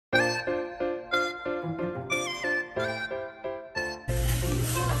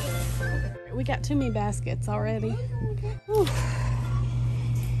we got too many baskets already. Whew.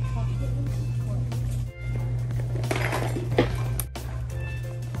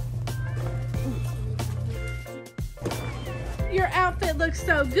 Your outfit looks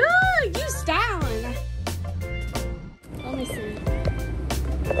so good. You styling. Let me see. Did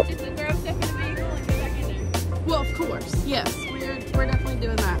we throw stuff in the vehicle and go back in there? Well, of course. Yes, we're definitely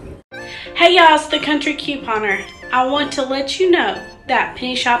doing that. Hey y'all, it's the Country Couponer. I want to let you know that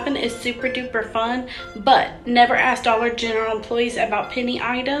penny shopping is super duper fun, but never ask Dollar General employees about penny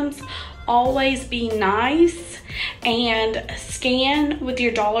items. Always be nice and scan with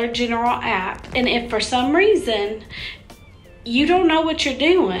your Dollar General app. And if for some reason you don't know what you're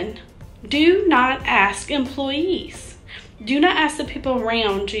doing, do not ask employees. Do not ask the people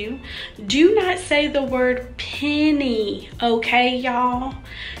around you. Do not say the word penny, okay, y'all?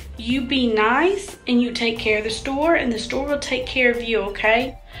 You be nice and you take care of the store, and the store will take care of you,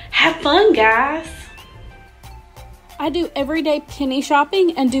 okay? Have fun, guys. I do everyday penny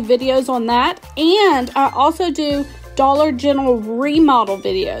shopping and do videos on that. And I also do Dollar General remodel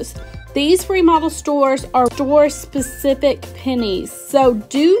videos. These remodel stores are store-specific pennies, so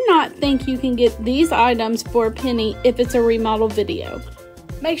do not think you can get these items for a penny if it's a remodel video.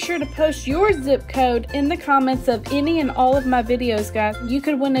 Make sure to post your zip code in the comments of any and all of my videos, guys. You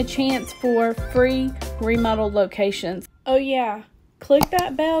could win a chance for free remodel locations. Oh yeah, click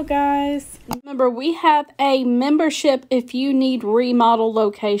that bell, guys. Remember, we have a membership if you need remodel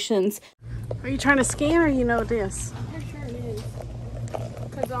locations. Are you trying to scan or you know this?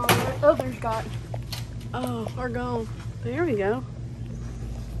 Others got. Oh, are gone. There we go.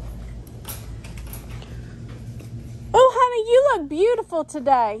 Oh, honey, you look beautiful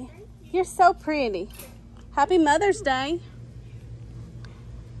today. You're so pretty. Happy Mother's Day.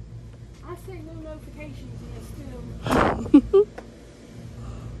 I say no notifications yes too.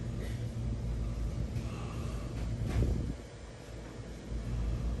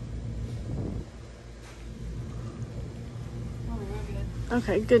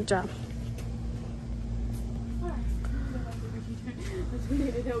 Okay, good job. We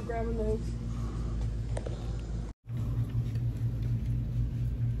needed help grabbing those.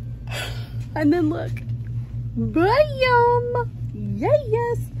 And then look. Bam!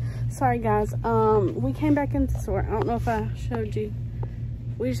 Yes! Sorry guys, we came back into the store. I don't know if I showed you.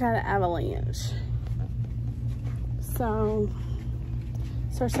 We just had an avalanche. So,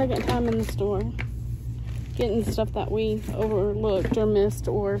 it's our second time in the store. Getting stuff that we overlooked or missed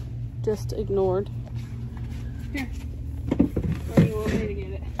or just ignored. Here. Where do you want me to get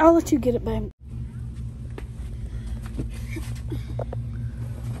it? I'll let you get it, babe.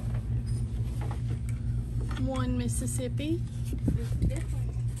 One Mississippi.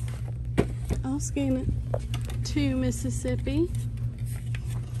 I'll scan it. 2 Mississippi.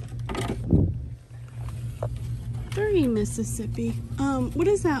 3 Mississippi. What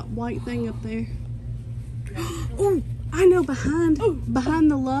is that white thing up there? Oh, I know, behind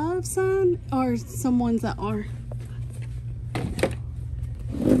the love sign are some ones that are.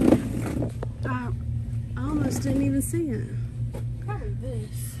 I almost didn't even see it. Probably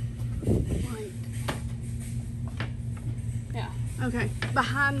this. Like, yeah. Okay,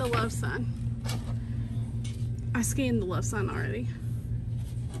 behind the love sign. I scanned the love sign already.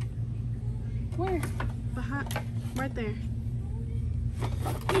 Where? Behind, right there.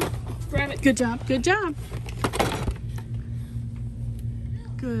 Grab it. Good job, good job.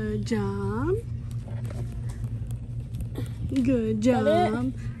 Good job. Good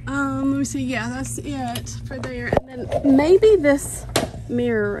job. Let me see. Yeah, that's it for there. And then maybe this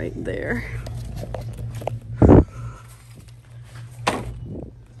mirror right there.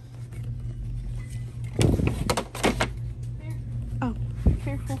 Oh,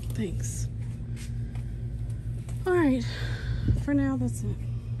 careful. Thanks. All right. For now, that's it.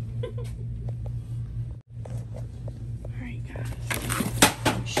 All right, guys.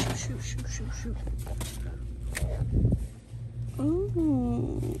 Shoot.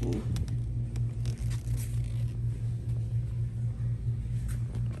 Ooh.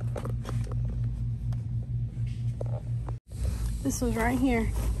 This was right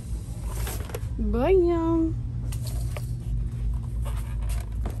here. Bam.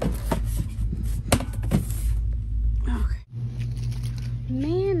 Okay.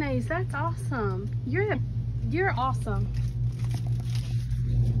 Mayonnaise, that's awesome. You're awesome.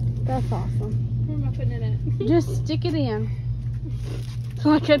 That's awesome. Where am I putting it at? Just stick it in.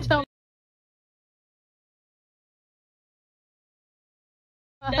 Like I told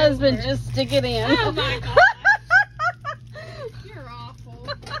my husband, just stick it in. Oh my god. You're awful.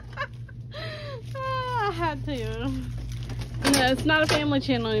 I had to. And No, it's not a family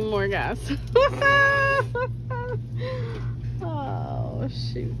channel anymore, guys. Oh,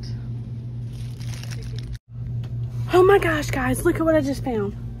 shoot. Oh my gosh, guys, look at what I just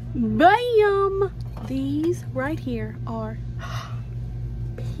found. Bam! These right here are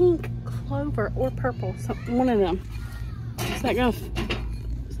pink clover or purple. So, one of them. Is that gonna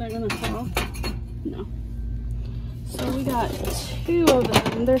fall? No. So we got 2 of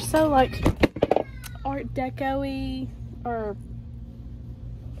them. They're so like Art Deco-y, or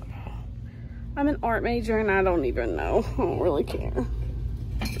I'm an art major and I don't even know. I don't really care.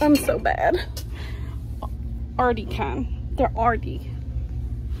 I'm so bad. Arty kind. They're arty.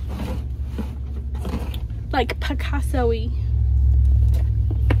 Like Picasso-y.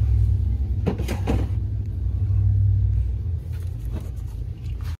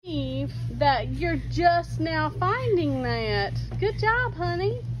 That you're just now finding that. Good job,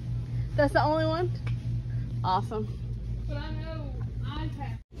 honey. That's the only one? Awesome. But I know I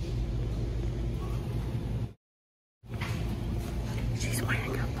have. She's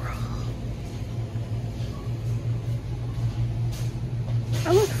wearing a bra.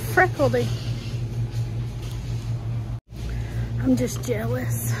 I look freckledy. I'm just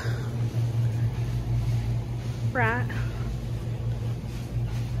jealous. Right?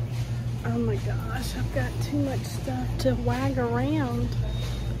 Oh my gosh, I've got too much stuff to wag around.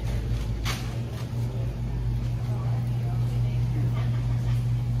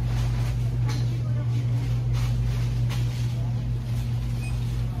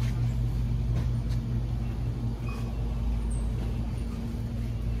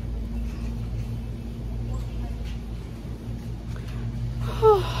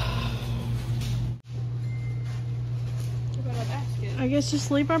 I guess just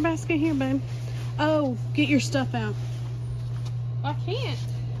leave our basket here, babe. Oh, get your stuff out. I can't.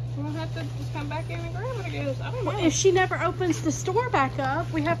 We'll have to just come back in and grab it, I guess. I don't know. If she never opens the store back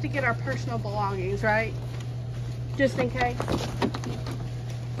up, we have to get our personal belongings, right? Just in case.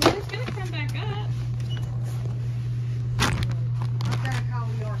 Well, it's gonna come back up. I'm gonna call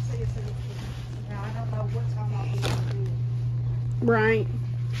your citizens. Now, I don't know what time I'll be able to do it. Right.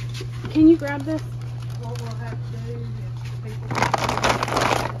 Can you grab this? What we'll have to do is people.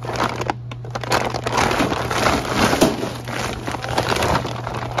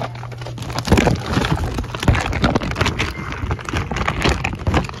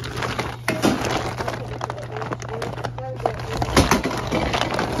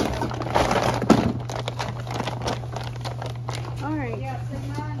 All right. Yeah, see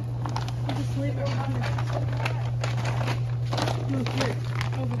mine? I'll just leave it on there. No, put it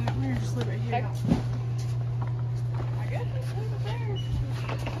over there. We're just leave it here. I guess it's over there.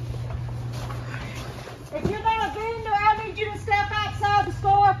 If you're not a vendor, I need you to step outside the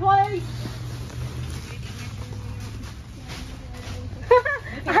store, please.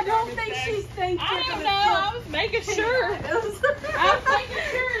 I don't think she's thinking. I don't know. I was making sure. I was making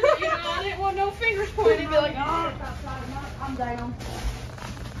sure that, you know, I didn't want no fingers pointed. Be like, oh. I'm down.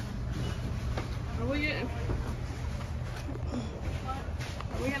 Are we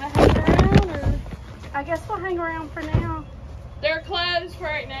gonna hang around, or? I guess we'll hang around for now. They're closed for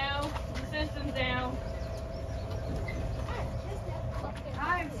right now. The system's down.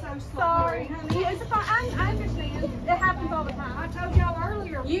 I am so Sorry, honey. It's fine. I understand. It happens all the I time. told y'all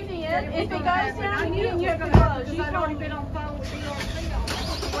earlier. You did. that If was it gonna goes happen. down I knew again, it you was have to gonna happen close. because You I'd already told me. been on the phone with DRC on it.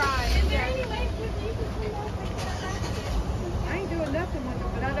 Right. Is there any way you can clean those things like that? I ain't doing nothing with it,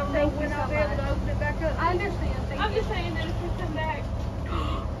 but I don't know Thank you when so I'll be able to much. open it back up. I understand. Thank I'm you. just saying that if we come back.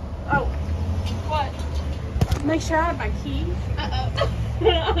 Oh, What? make sure I have my key. Uh-oh.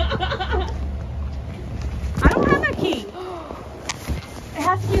 I don't have my key. It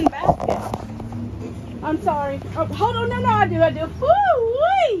has to be in the basket. I'm sorry. Oh, hold on. No, I do.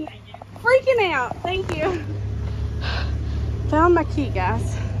 Woo-wee! Freaking out. Thank you. Found my key,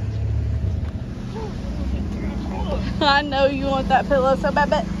 guys. I know you want that pillow so bad,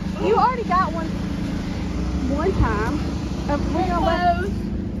 but you already got one time. We're gonna let.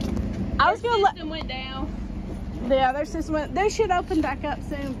 I was gonna let. System went down. Yeah, their system went. They should open back up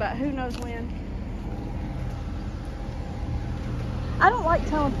soon, but who knows when. I don't like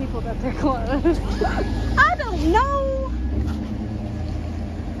telling people that they're closed. I don't know.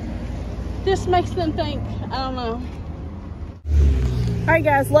 Just makes them think. I don't know. All right,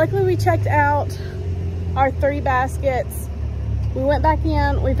 guys. Luckily, we checked out our 3 baskets. We went back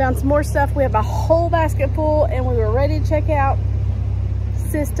in. We found some more stuff. We have a whole basket full, and we were ready to check out.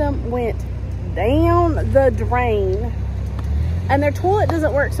 System went down the drain, and their toilet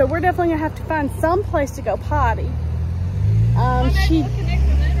doesn't work. So we're definitely gonna have to find some place to go potty. Connect to the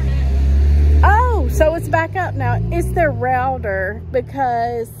internet. Oh, so So it's back up now. It's their router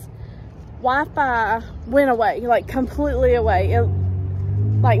because Wi-Fi went away, like completely away.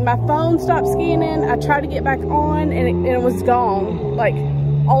 Like my phone stopped scanning. I tried to get back on and it was gone. Like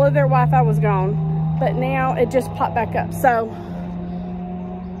all of their Wi-Fi was gone. But now it just popped back up. So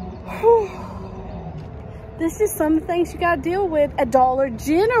whew, this is some things you gotta deal with at Dollar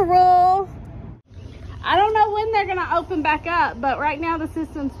General. I don't know when they're gonna open back up, but right now the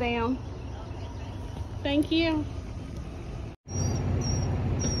system's down. Thank you.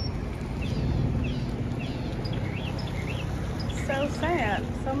 So sad.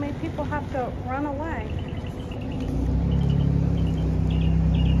 So many people have to run away.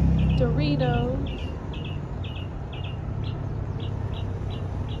 Doritos.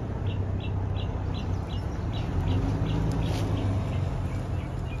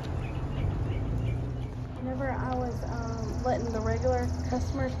 Whenever I was letting the regular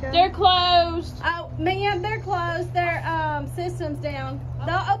customers go. They're closed. Oh, man, they're closed. Their system's down.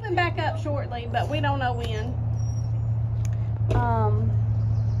 They'll open back up shortly, but we don't know when.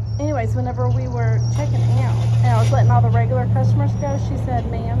 Anyways, whenever we were checking out and I was letting all the regular customers go, she said,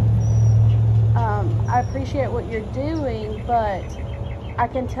 ma'am, I appreciate what you're doing, but I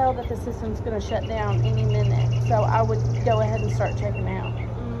can tell that the system's going to shut down any minute. So I would go ahead and start checking out.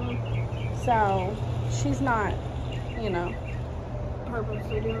 So she's not, you know,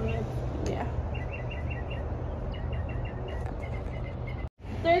 Purposely doing it. yeah.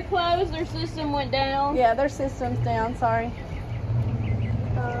 They're closed. Their system went down. Yeah, their system's down. Sorry.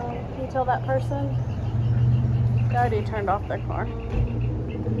 Can you tell that person? They already turned off their car. They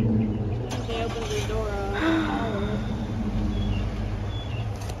opened the door up.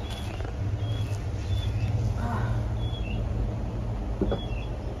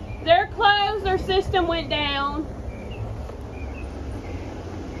 They're closed. Their system went down.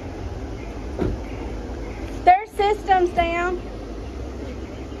 Their system's down.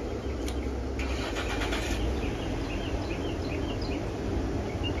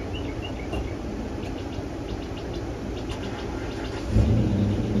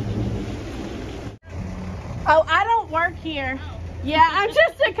 Oh, I don't work here. Yeah, I'm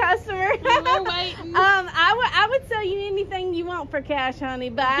just a customer. We're waiting. I would sell you anything you want for cash, honey,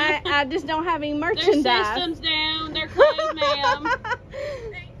 but I just don't have any merchandise. Their system's down. They're closed, ma'am.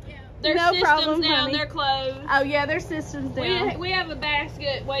 Their No system's problem, down. honey. They're closed. Oh yeah, their system's down. We have a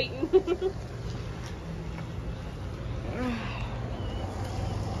basket waiting.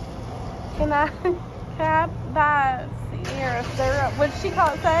 Can I buy Sierra syrup? What did she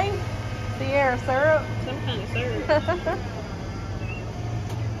call it? Say Sierra syrup. Some kind of syrup.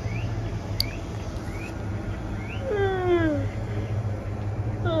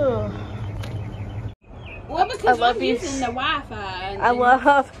 Well, because I'm using the Wi-Fi. I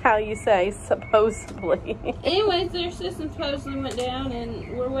love how you say supposedly. Anyways, their system supposedly went down,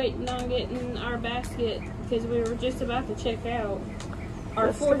 and we're waiting on getting our basket because we were just about to check out our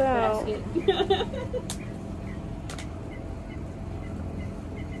Just fourth about. basket.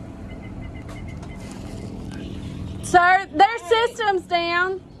 Sir, their system's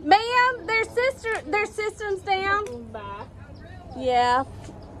down. Ma'am, their system's down. Bye. Yeah.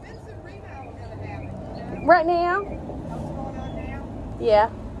 Right now?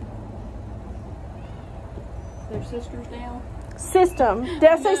 Yeah. Their sister's down. System. Did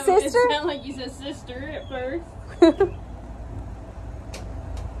I say sister? It sounded like you said sister at first.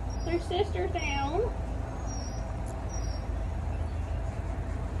 Their sister's down.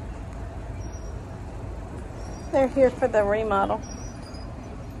 They're here for the remodel.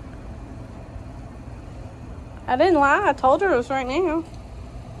 I didn't lie. I told her it was right now.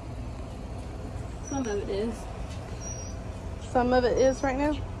 Some of it is. Some of it is right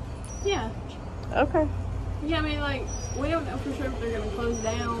now? Yeah. Okay. Yeah, I mean, like, we don't know for sure if they're going to close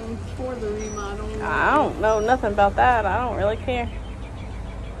down for the remodel. I don't know nothing about that. I don't really care.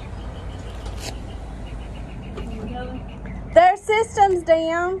 Their system's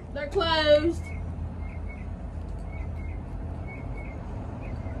down. They're closed.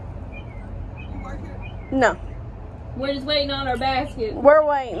 No. We're just waiting on our basket. We're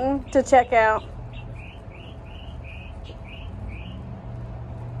waiting to check out.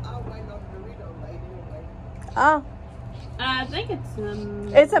 Oh. I think it's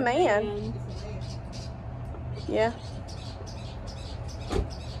It's a man. Yeah.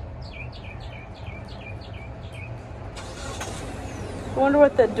 I wonder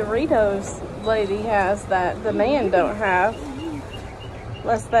what the Doritos lady has that the man don't have.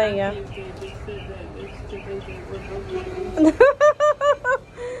 Unless they,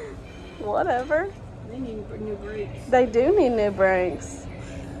 whatever. They need new brakes. They do need new brakes.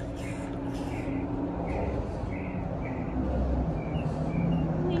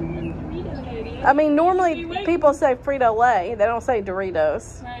 I mean, normally people say Frito-Lay. They don't say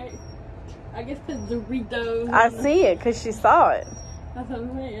Doritos. Right. I guess because Doritos. I see it because she saw it. That's what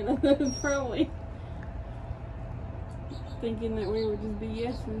I'm saying. Probably thinking that we would just be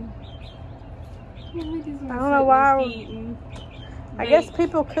yesing. I don't know why. I guess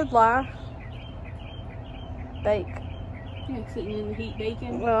people could lie. Bake. Yeah, sitting in the heat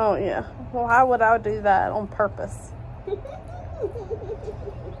baking. Oh, yeah. Well, how would I do that on purpose?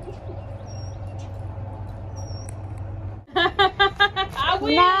 I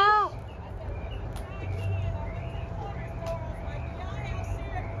will. No.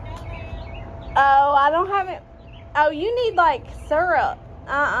 Oh, I don't have it. Oh, you need like syrup.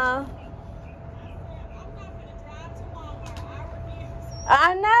 I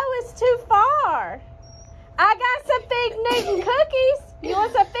know it's too far. I got some Fig Newton cookies. You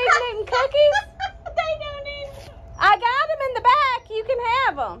want some Fig Newton cookies? They don't need. I got them in the back. You can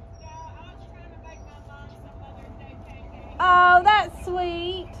have them. No, I was trying to make my mom some Mother's Day pancakes. Oh, that's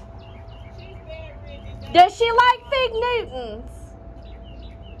sweet. She's very rigid. Does she like Fig Newtons?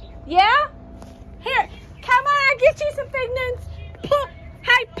 Yeah? Here, come on, I'll get you some Fig Newtons.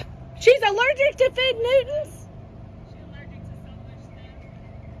 Hey, she's allergic to Fig Newtons? She's allergic to so much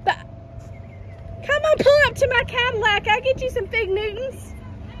stuff. But, come on, pull up to my Cadillac. I'll get you some Fig Newtons.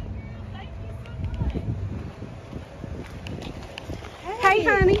 Thank you so much. Hey,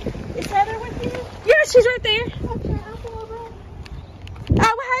 honey. Is Heather with you? Yeah, she's right there. Okay, I'll pull over.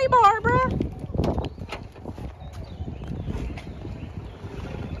 Oh, hey, Barbara.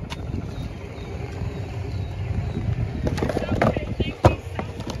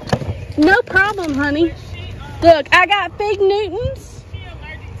 No problem, honey. Look, I got Fig Newtons. She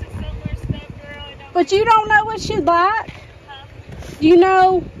allergic to so much stuff, girl. But you don't know what she'd like? Huh? You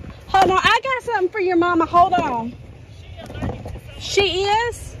know, hold on, I got something for your mama. Hold on. She allergic to so much. She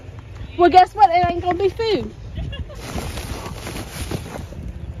is? Well, guess what? It ain't gonna be food.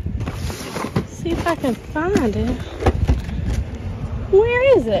 See if I can find it.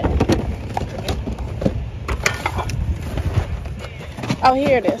 Where is it? Oh,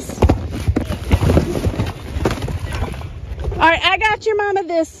 here it is. All right, I got your mama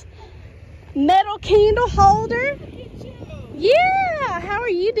this metal candle holder. Yeah, how are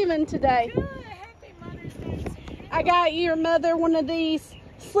you doing today? Good. Happy Mother's Day to you. I got your mother one of these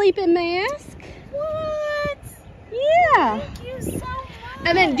sleeping masks. What? Yeah. Thank you so much.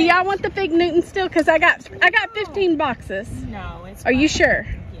 And then, do y'all want the Fig Newton still? Cause I got 15 boxes. No, it's Are you sure?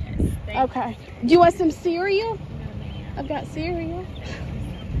 Yes. Okay. Do you want some cereal? I've got cereal.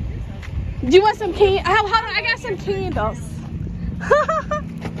 Do you want some can? Oh, hold on, I got some candles.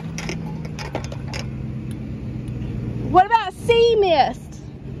 What about sea mist?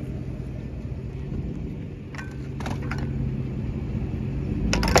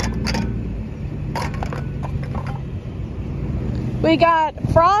 We got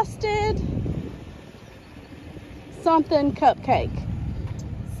frosted something cupcake.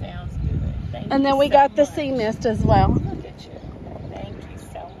 Sounds good. Thank And then you we so got the much. sea mist as well. Look at you. Thank you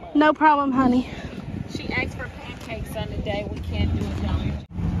so much. No problem, honey. She asked for pancakes on the day. We can't do it down here.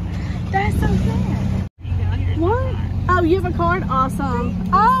 That's so sad. What? Oh, you have a card? Awesome.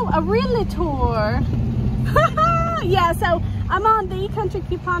 Oh, a realtor. Yeah, so I'm on the Country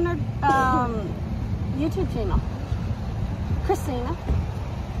Couponer YouTube channel. Christina.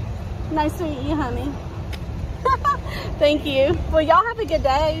 Nice to meet you, honey. Thank you. Well, y'all have a good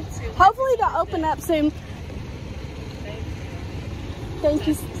day. Hopefully they'll open up soon. Thank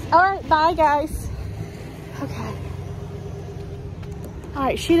you. All right, bye, guys. Okay. All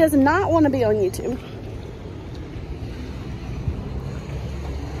right, she does not want to be on YouTube.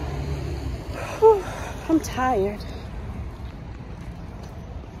 Whew, I'm tired.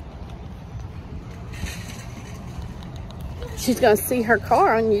 She's gonna see her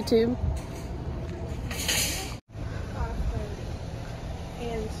car on YouTube.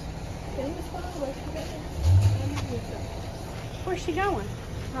 Where's she going?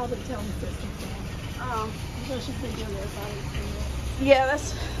 Probably tell me Kristen's down. Oh, So she's been doing everybody. yeah,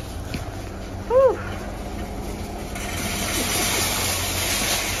 that's. Whew.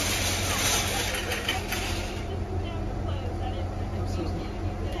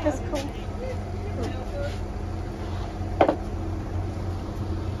 That's cool.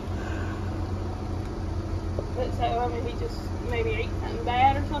 So, I mean, we just maybe ate something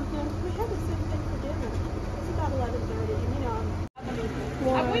bad or something. We had the same thing for dinner. It's about 11:30, and you know,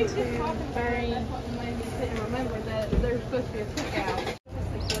 We just talking about it. That's what made me sit and remember that there's supposed to be a cookout.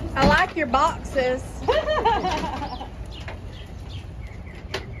 I like your boxes.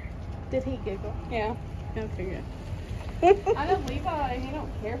 Did he giggle? Yeah. Okay, good. I know Levi, he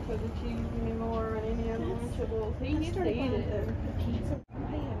don't care for the cheese anymore and any other Lunchables. He used to eat it.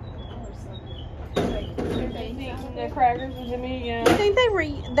 Eating the crackers with him, yeah. You think they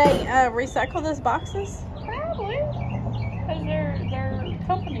recycle those boxes? Probably. Because they're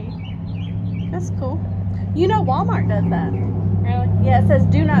company. That's cool. You know Walmart does that. Really? Yeah, it says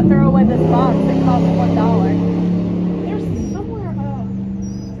do not throw away this box. It costs $1. There's somewhere,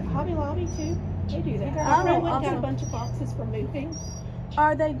 is it Hobby Lobby too? They do that. Oh, They got awesome. a bunch of boxes for moving.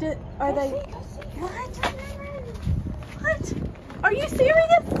 Are they? What? What? Are you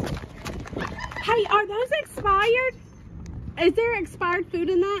serious? Hey, are those expired? Is there expired food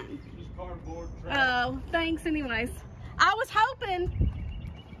in that? Just cardboard trash. Oh, thanks anyways. I was hoping.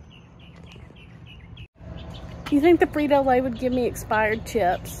 You think the Frito-Lay would give me expired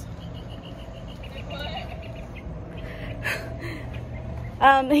chips?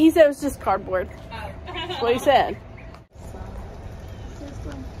 He said it was just cardboard. That's what he said.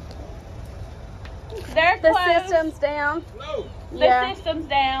 They're The closed. system's down. Hello. The system's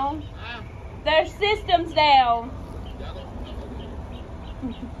down. Their system's down.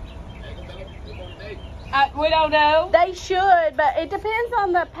 We don't know. They should, but it depends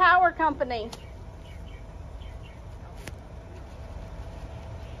on the power company.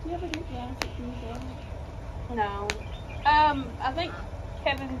 You ever get gas at Remodel? No. I think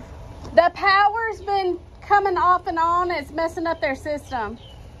Kevin's. The power's been coming off and on. It's messing up their system.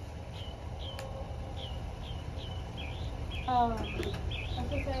 I was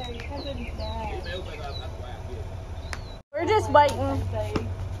gonna say Kevin's dad. We're just waiting. They're trying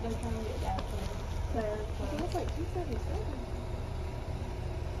to get gas. It was like 277.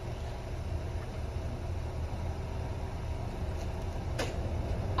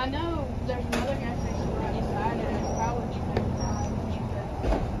 I know there's another gas station right beside it. It's probably cheaper.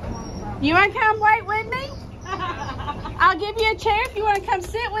 You want to come wait with me? I'll give you a chair if you want to come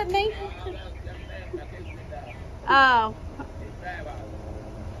sit with me. Oh.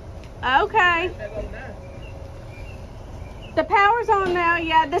 Okay. The power's on now.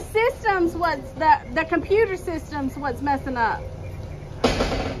 Yeah, the system's what's the computer system's what's messing up.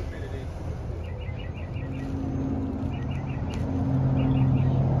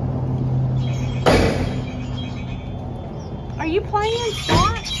 Are you playing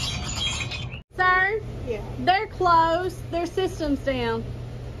slots? Sir? Yeah. They're closed. Their system's down.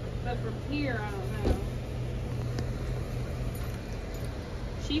 But from here, I don't know.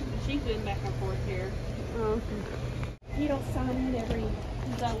 She's been back and forth here. Oh. You don't sign in every.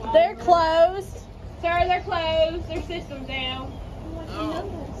 Is that why? They're closed. Sir, they're closed. Their system's down.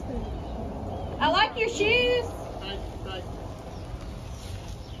 I like your shoes.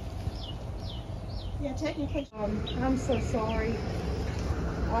 Yeah, technically. I'm so sorry.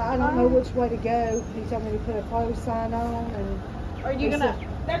 I don't know which way to go. He told me to put a closed sign on, and Are you He gonna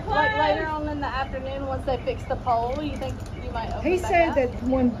They're closed. like later on in the afternoon once they fix the pole? You think you might open he back said up? that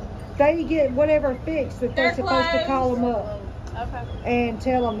when they get whatever fixed, that they're They're supposed to closed. call them up Okay. and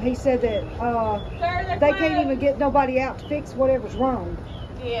tell them. He said that Sir, they're they closed. can't even get nobody out to fix whatever's wrong.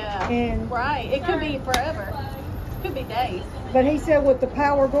 Yeah. And Right. It could be forever. Could be days. but he said with the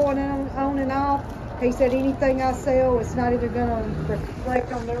power going on and off, he said anything I sell, it's not even going to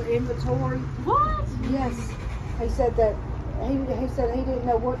reflect on their inventory. What? Yes. He said that he said he didn't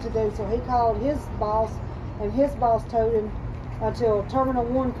know what to do, so he called his boss, and his boss told him until Terminal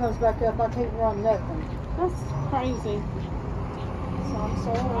 1 comes back up, I can't run nothing. That's crazy. So I'm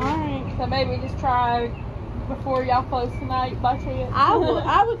sorry. Alright, so maybe just try before y'all close tonight by chance.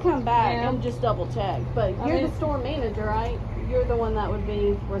 I would come back Yeah. and just double check. But I you're mean- the store manager, right? You're the one that would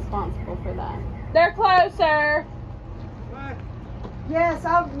be responsible for that. They're closed, sir. Yes,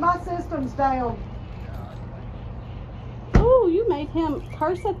 my system's down. Oh, you made him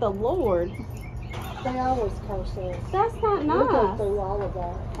curse at the Lord. They always curse us. That's not We go nice. through all of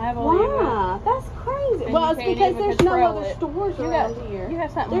that. I believe Why? That's crazy. And well, you it's can't because even there's no control other it. stores You around got, here. you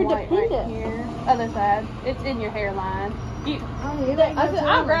have something They're white dependent. right here. Other side. It's in your hairline. You, Oh, it ain't no I'll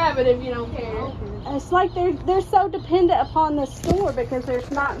telling. grab it if you don't care. It's like they're so dependent upon the store because there's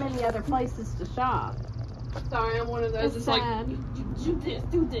not many other places to shop. Sorry, I'm one of those. It's It's like, sad. do this,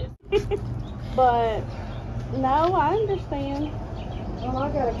 do this. But no, I understand. Well,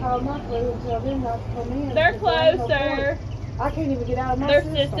 I gotta call my crew and tell them not to come in. They're because there ain't closed, no sir. point. I can't even get out of my Their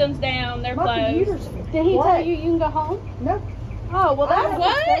system. system's down. They're My closed. computer's Did he tell black. you can go home? No. Oh, well, I that's have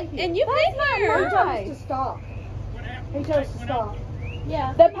What? to stay here. And you've been He here. told us Nice. to stop. He told us to stop.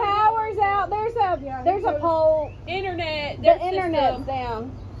 Yeah. The power's out. There's Yeah, a he told us- pole. Internet. The their internet's system.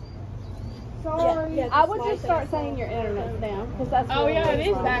 down. Sorry. I would just start saying your internet's down because that's Oh really yeah, it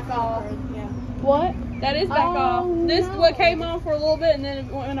is wrong. back off. What? That is back off. This what came on for a little bit and then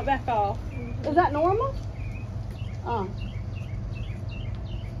it went back off. Is that normal? Oh.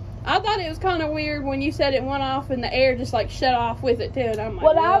 I thought it was kind of weird when you said it went off and the air just like shut off with it too. And I'm like,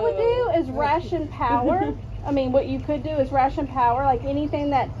 what I would do is ration power. I mean, what you could do is ration power, like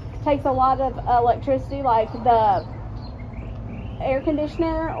anything that takes a lot of electricity, like the air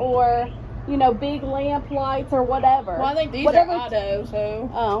conditioner or, you know, big lamp lights or whatever. Well, I think these are auto, so.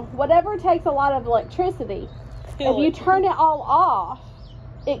 Oh, whatever takes a lot of electricity. If you turn it all off,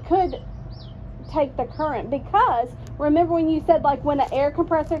 it could take the current, because remember when you said like when an air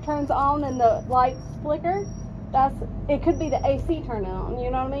compressor turns on and the lights flicker, it could be the AC turning on,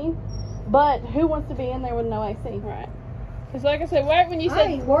 you know what I mean? But who wants to be in there with no AC? Right. Because like I said, right when you said...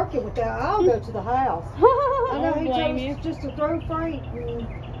 I ain't working with that. I'll go to the house. I know he told us just to throw Frank, and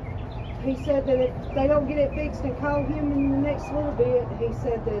he said that if they don't get it fixed and call him in the next little bit, he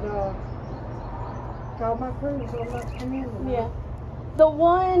said that call my crew so I'm not to come in tonight. Yeah. The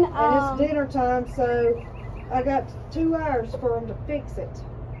one, and it's dinner time, so I got 2 hours for them to fix it.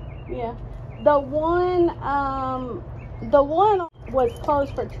 Yeah. The one was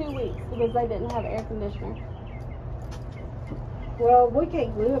closed for 2 weeks because they didn't have air conditioning. Well, we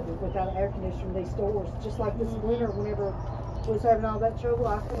can't live without air conditioning in these stores. Just like this winter, whenever we was having all that trouble,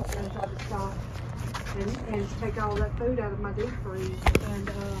 I couldn't try to stop and take all that food out of my deep freeze. And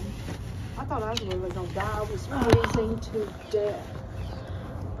I thought I was really going to die. I was freezing to death.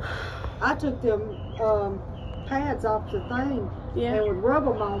 I took them pads off the thing and would rub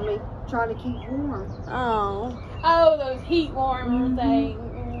them on me, trying to keep warm. Oh, those heat warmer things.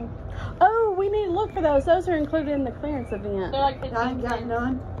 Oh, we need to look for those. Those are included in the clearance event. They're like I ain't got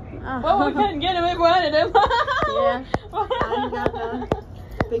none. Well, we couldn't get them if we wanted them. Yeah, I ain't got none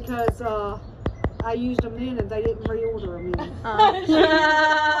because I used them then and they didn't reorder them in.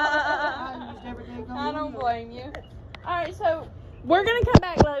 I don't blame you. All right, so we're gonna come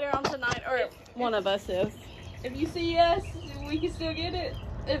back later on tonight, or one of us is. If you see us, we can still get it.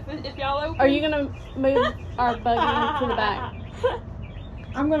 If y'all open. Are you gonna move our buggy to the back?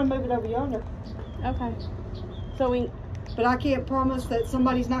 I'm gonna move it over yonder. Okay. So but I can't promise that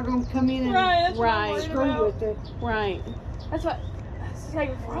somebody's not gonna come in and screw with it. Right. That's what.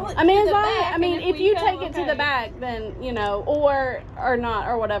 I mean, if you take it to the back, then, you know, or not,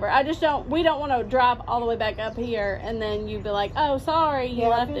 or whatever. We don't want to drive all the way back up here, and then you'd be like, oh, sorry, you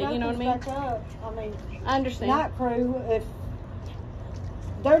left it, you know what I mean? Back up. I mean, I understand. Night crew, if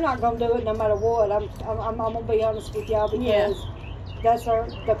they're not gonna do it no matter what, I'm gonna be honest with y'all, because that's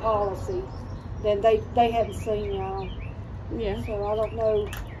the policy. Then they hadn't seen y'all. Yeah. So I don't know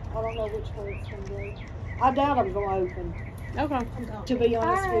which way it's gonna go. I doubt I'm gonna open. Okay. To be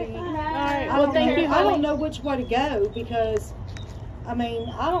honest with you. All right. Well, thank you. I don't know which way to go, because, I mean,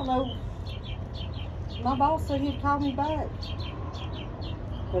 I don't know. My boss said he'd call me back.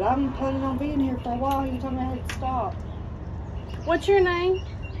 But I'm planning on being here for a while. He told me I had to stop. What's your name?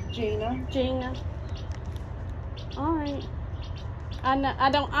 Gina. Gina. All right. I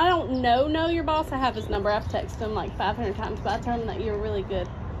don't know your boss. I have his number. I've texted him like 500 times, but I told him that you're a really good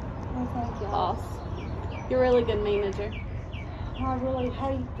boss. You're a really good manager. I really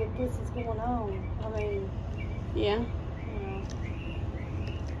hate that this is going on. I mean, yeah.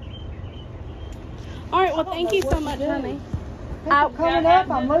 All right. Well, thank you so much, honey. Coming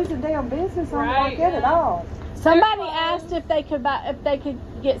up, I'm losing damn business. I don't like it at all. Somebody asked if they could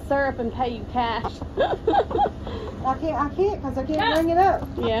get syrup and pay you cash. I can't because I can't bring it up.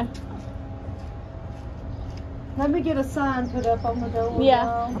 Yeah. Let me get a sign put up on the door.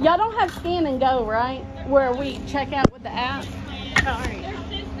 Yeah. Y'all don't have scan and go, right? Where we check out with the app? Sorry.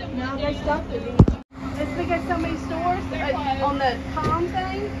 No, they stopped it. It's because so many stores on the com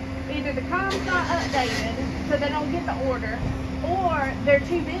thing, either the com's not updated, so they don't get the order, or they're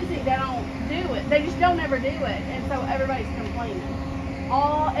too busy, they don't do it. They just don't ever do it, and so everybody's complaining.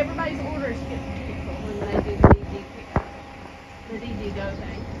 Everybody's orders get canceled when they do the DD pickup, the DD go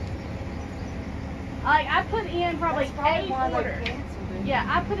thing. Like, I put in probably 8 orders. Yeah,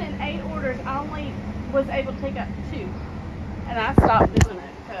 I put in 8 orders. I only was able to pick up 2. And I stopped doing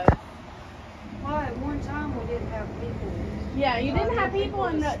it because... Well, at one time we didn't have people. Yeah, you didn't have people,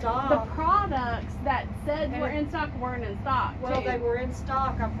 and the products that said were in stock weren't in stock. Well, they were in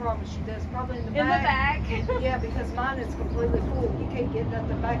stock, I promise you. There's probably in the back. In the back. Yeah, because mine is completely full. You can't get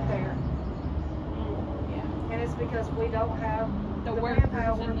nothing back there. Yeah. And it's because we don't have the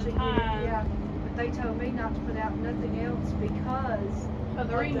manpower workers and to the get. time. Yeah. But they told me not to put out nothing else because of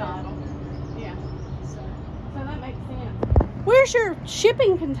the remodel. Yeah. So that makes sense. Where's your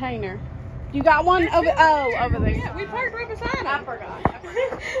shipping container? You got one over there. Yeah, we parked right beside it. I forgot.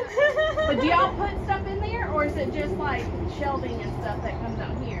 So do y'all put stuff in there, or is it just like shelving and stuff that comes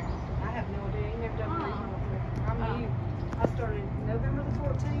out here? I have no idea. He never done remodels before. I'm new. I started November the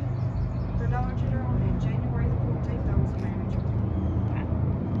 14th for Dollar General, and January the 14th I was a manager.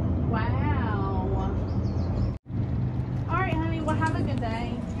 Wow. All right, honey. Well, have a good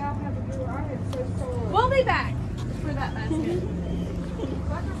day. Y'all have a good one. I am so sorry. We'll be back for that basket.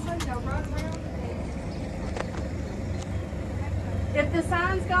 Like I said, y'all run around and If the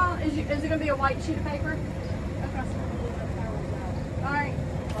sign's gone, is it going to be a white sheet of paper? Okay. All right.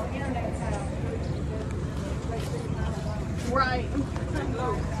 well, internet's out. Right.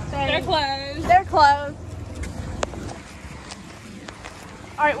 They're closed. They're closed.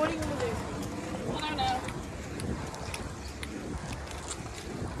 All right, what are you going to do? I don't know.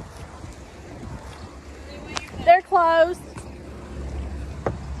 They're closed.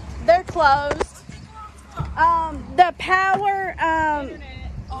 They're closed. The power,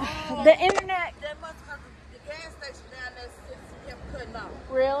 the internet. That must have the gas station down there kept cutting off.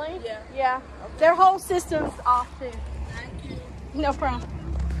 Really? Yeah. Yeah. Their whole system's off too. Thank you. No problem.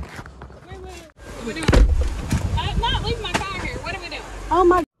 What are we doing? I'm not leaving my car here. What are we doing? Oh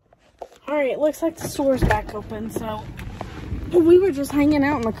my. All right, looks like the store's back open. So we were just hanging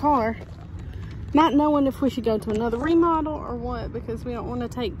out in the car, not knowing if we should go to another remodel or what, because we don't want to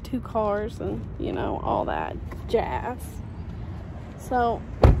take 2 cars and, you know, all that jazz. So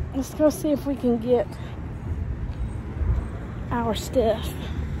let's go see if we can get our stuff.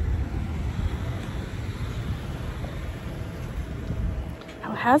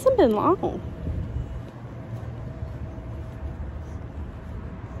 Oh, it hasn't been long.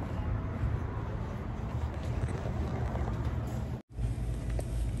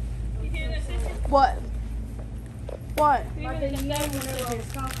 What? What? I didn't know whenever I was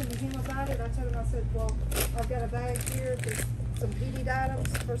talking to him about it. I told him, I said, well, I've got a bag here with some heated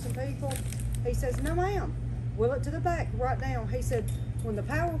items for some people. He says, no ma'am, wheel it to the back right now. He said, when the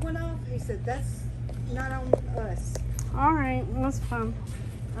power went off, he said, that's not on us. All right, that's fine.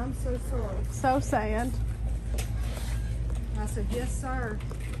 I'm so sorry. So sad. I said, yes sir.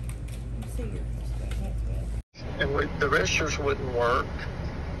 It's here. And the registers wouldn't work,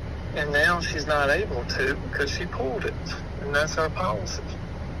 and now she's not able to because she pulled it, and that's our policy.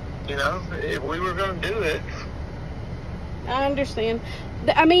 You know, if we were going to do it. I understand.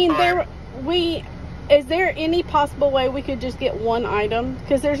 I mean, is there any possible way we could just get one item?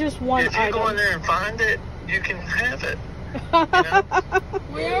 Because there's just one item. If you go in there and find it, you can have it. You know?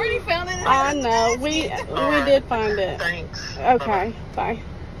 We already found it. I know. We did find it. Thanks. Okay. Bye.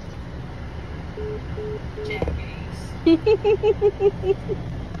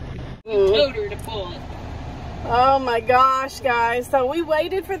 Told her to pull it. Oh my gosh, guys. So we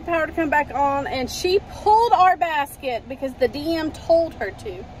waited for the power to come back on, and she pulled our basket because the DM told her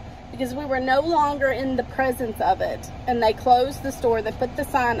to, because we were no longer in the presence of it. And they closed the store. They put the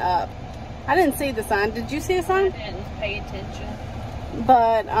sign up. I didn't see the sign. Did you see the sign? I didn't pay attention.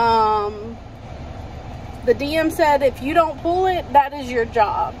 But the DM said if you don't pull it, that is your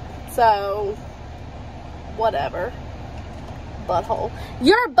job. So whatever. Butthole.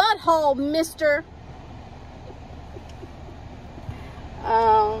 You're a butthole, mister.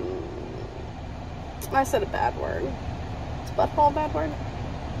 I said a bad word. Is butthole a bad word?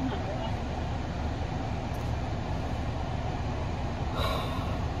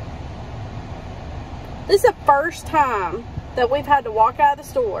 This is the first time that we've had to walk out of the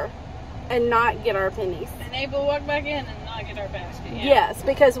store and not get our pennies. And able to walk back in and not get our basket. Yeah. Yes,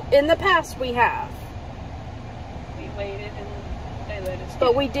 because in the past we have. We waited and they let us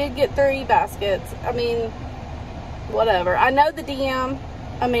But we did get 3 baskets. I mean, whatever. I know the DM.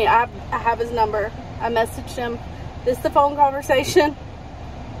 I mean, I have his number. I messaged him. This is the phone conversation.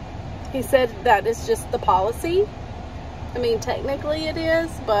 He said that is just the policy. I mean, technically it is,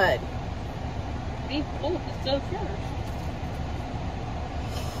 but He pulled it so first.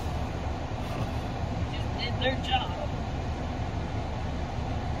 Just did their job.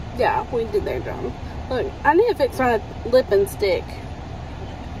 yeah, we did their job. Look, I need to fix my lip and stick.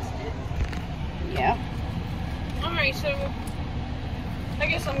 Yeah. Alright, so I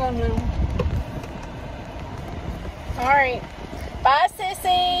guess I'm going home. Alright. Bye,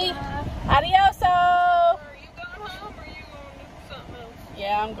 sissy. Adioso. Are you going home or are you going to do something else?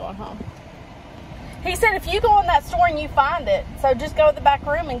 Yeah, I'm going home. He said if you go in that store and you find it, so just go to the back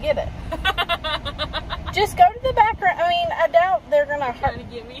room and get it. Just go to the back room. I mean, I doubt they're going to hurt. Trying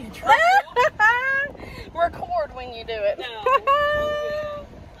to get me in trouble. Record when you do it. No.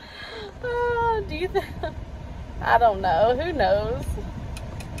 Do you think? I don't know. Who knows?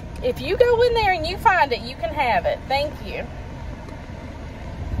 If you go in there and you find it, you can have it. Thank you.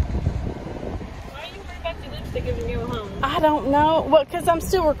 stickers and go home? I don't know. Well, because I'm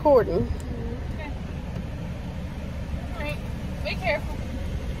still recording. Okay. Alright. Be careful.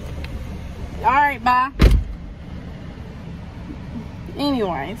 Alright, bye.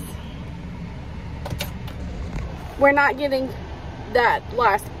 Anyways. We're not getting that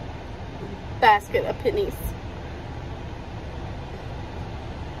last basket of pennies.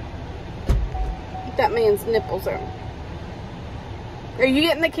 That man's nipples are. Are you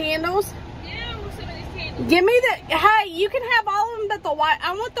getting the candles? Yeah, we'll some of these candles. Give me the. Hey, you can have all of them, but the white.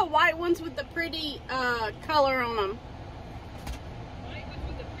 I want the white ones with the pretty color on them. White ones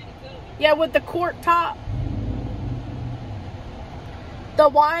with the pretty color. Yeah, with the cork top. The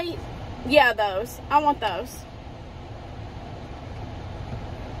white. Yeah, those. I want those.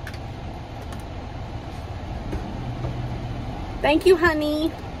 Thank you,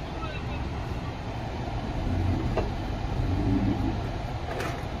 honey.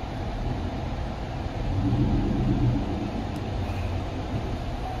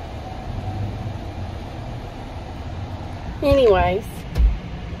 Anyways,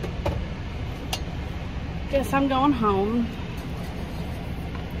 guess I'm going home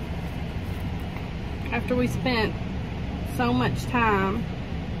after we spent so much time.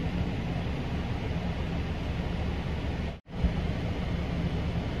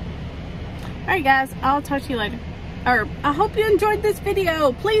 Alright guys, I'll talk to you later. Or, I hope you enjoyed this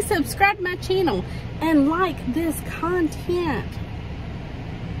video. Please subscribe to my channel and like this content.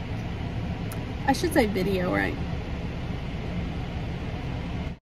 I should say video, right?